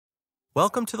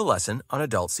Welcome to the lesson on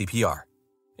Adult CPR.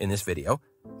 In this video,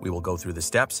 we will go through the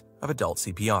steps of Adult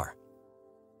CPR.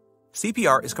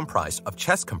 CPR is comprised of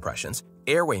chest compressions,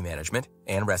 airway management,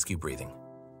 and rescue breathing.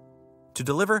 To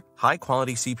deliver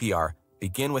high-quality CPR,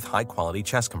 begin with high-quality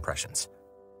chest compressions.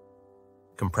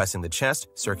 Compressing the chest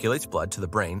circulates blood to the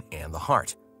brain and the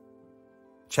heart.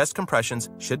 Chest compressions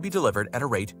should be delivered at a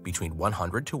rate between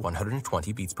 100 to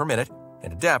 120 beats per minute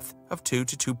and a depth of 2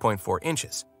 to 2.4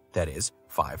 inches, that is,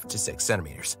 5 to 6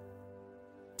 centimeters.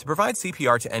 To provide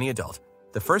CPR to any adult,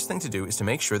 the first thing to do is to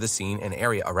make sure the scene and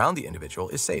area around the individual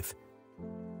is safe.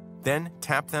 Then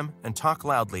tap them and talk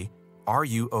loudly, "Are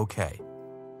you okay?"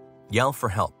 Yell for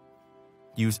help.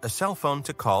 Use a cell phone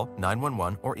to call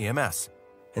 911 or EMS,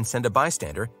 and send a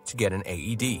bystander to get an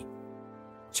AED.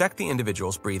 Check the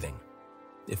individual's breathing.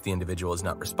 If the individual is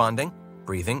not responding,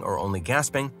 breathing, or only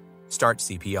gasping, start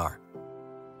CPR.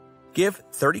 Give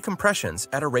 30 compressions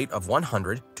at a rate of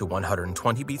 100 to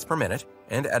 120 beats per minute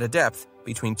and at a depth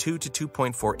between 2 to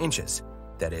 2.4 inches,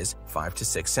 that is, 5 to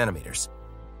 6 centimeters.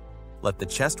 Let the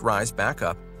chest rise back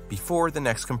up before the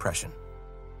next compression.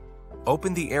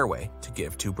 Open the airway to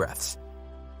give 2 breaths.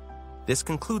 This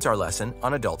concludes our lesson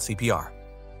on Adult CPR.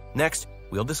 Next,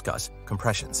 we'll discuss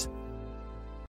compressions.